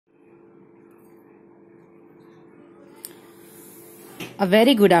A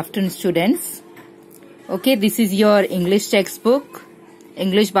very good afternoon, students. Okay, this is your English textbook,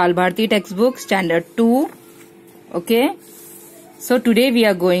 English Balbharti textbook, Standard 2. Okay, so today we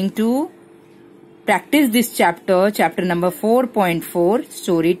are going to practice this chapter number 4.4,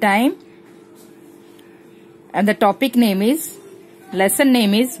 story time. And the topic name is, lesson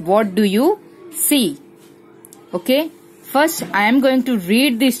name is, what do you see? Okay, first I am going to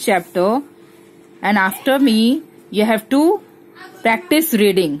read this chapter and after me you have to practice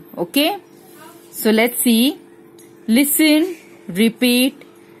reading. Okay, so let's see. Listen, repeat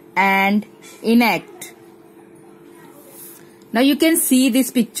and enact. Now you can see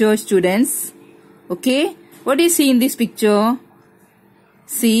this picture, students. Okay, what do you see in this picture?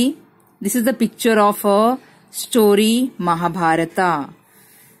 See, this is the picture of a story, Mahabharata.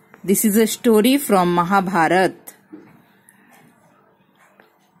 This is a story from Mahabharata.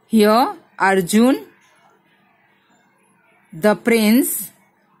 Here Arjun, the prince,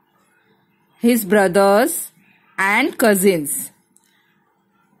 his brothers and cousins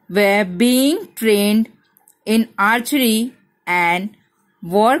were being trained in archery and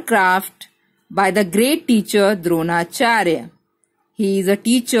warcraft by the great teacher Dronacharya. He is a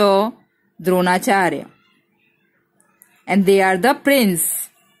teacher, Dronacharya. And they are the prince.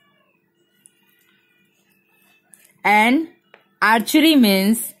 And archery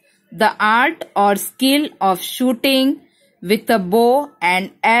means the art or skill of shooting with a bow and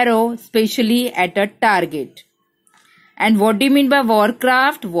arrow, especially at a target. And what do you mean by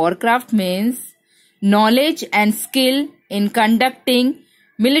warcraft? Warcraft means knowledge and skill in conducting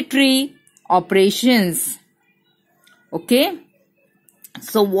military operations. Okay.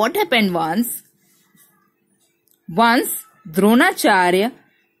 So what happened once? Once Dronacharya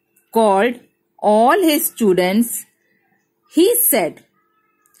called all his students. He said,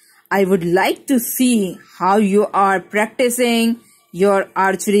 I would like to see how you are practicing your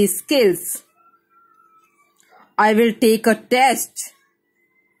archery skills. I will take a test.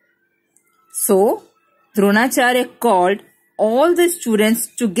 So, Dronacharya called all the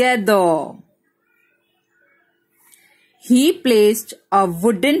students together. He placed a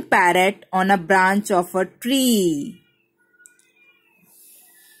wooden parrot on a branch of a tree.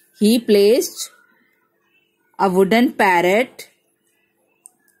 He placed a wooden parrot.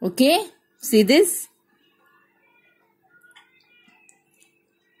 Okay, see this?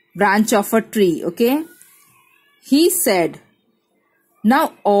 Branch of a tree, okay? He said,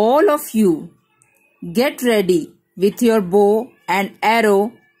 now all of you get ready with your bow and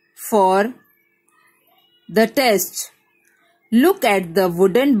arrow for the test. Look at the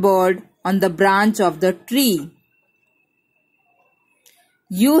wooden bird on the branch of the tree.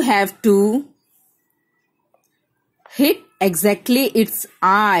 You have to hit exactly its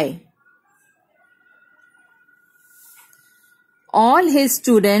eye. All his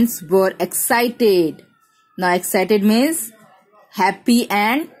students were excited. Now excited means happy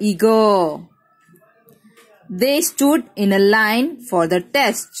and eager. They stood in a line for the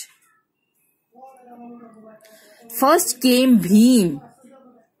test. First came Bhim.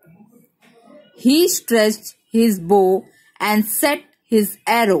 He stretched his bow and set his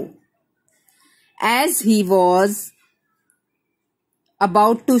arrow. As he was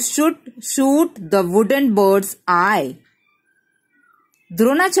about to shoot the wooden bird's eye,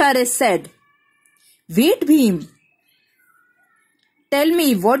 Dronacharya said, wait, Bhim. Tell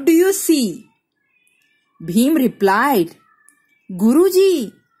me, what do you see? Bhim replied,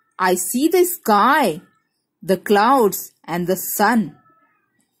 Guruji, I see the sky, the clouds and the sun.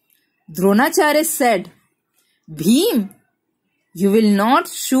 Dronacharya said, Bhim, you will not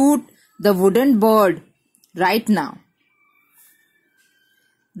shoot the wooden bird right now.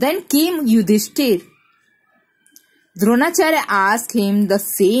 Then came Yudhishthir. Dronacharya asked him the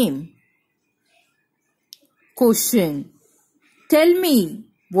same question. Tell me,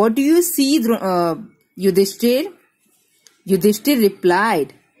 what do you see, Yudhishthir? Yudhishthir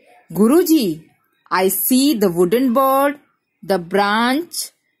replied, Guruji, I see the wooden bird, the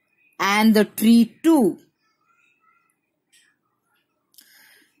branch and the tree too.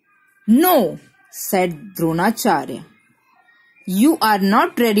 No, said Dronacharya. You are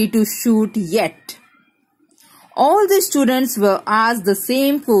not ready to shoot yet. All the students were asked the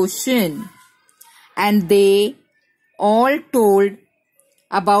same question and they all told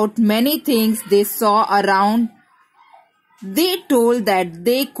about many things they saw around. They told that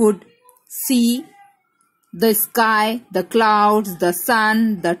they could see the sky, the clouds, the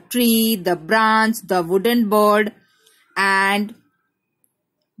sun, the tree, the branch, the wooden bird and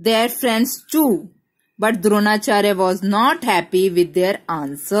their friends too. But Dronacharya was not happy with their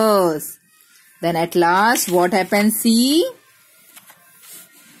answers. Then at last what happened? See?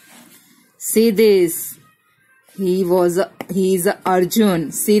 See this. He is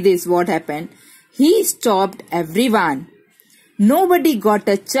Arjun. See this, what happened. He stopped everyone. Nobody got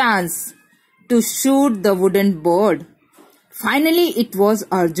a chance to shoot the wooden bird. Finally, it was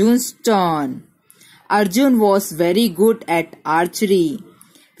Arjun's turn. Arjun was very good at archery.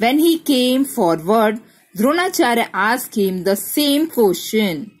 When he came forward, Dronacharya asked him the same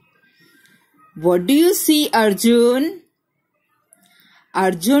question. What do you see, Arjun?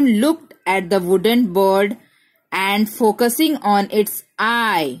 Arjun looked at the wooden bird and focusing on its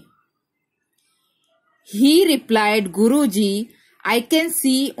eye. He replied, Guruji, I can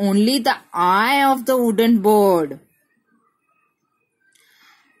see only the eye of the wooden bird.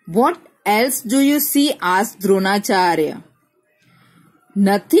 What else do you see? Asked Dronacharya.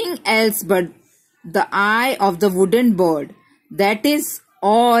 Nothing else but the eye of the wooden bird. That is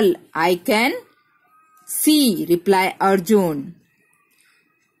all I can see, replied Arjun.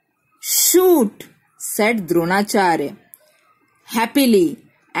 Shoot, said Dronacharya happily,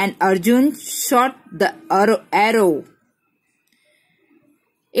 and Arjun shot the arrow.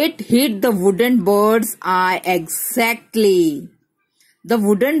 It hit the wooden bird's eye exactly. The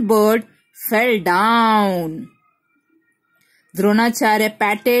wooden bird fell down. Dronacharya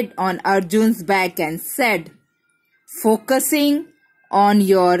patted on Arjun's back and said, focusing on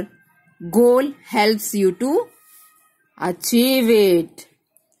your goal helps you to achieve it.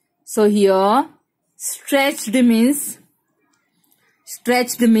 So here, stretched means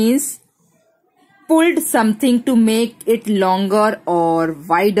pulled something to make it longer or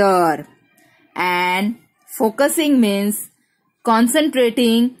wider. And focusing means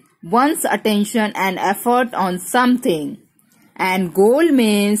concentrating one's attention and effort on something. And goal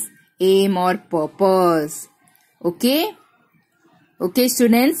means aim or purpose. Okay? Okay,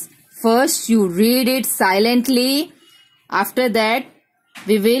 students. First you read it silently. After that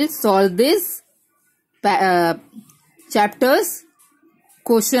we will solve this chapter's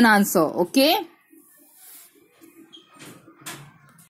question answer. Okay?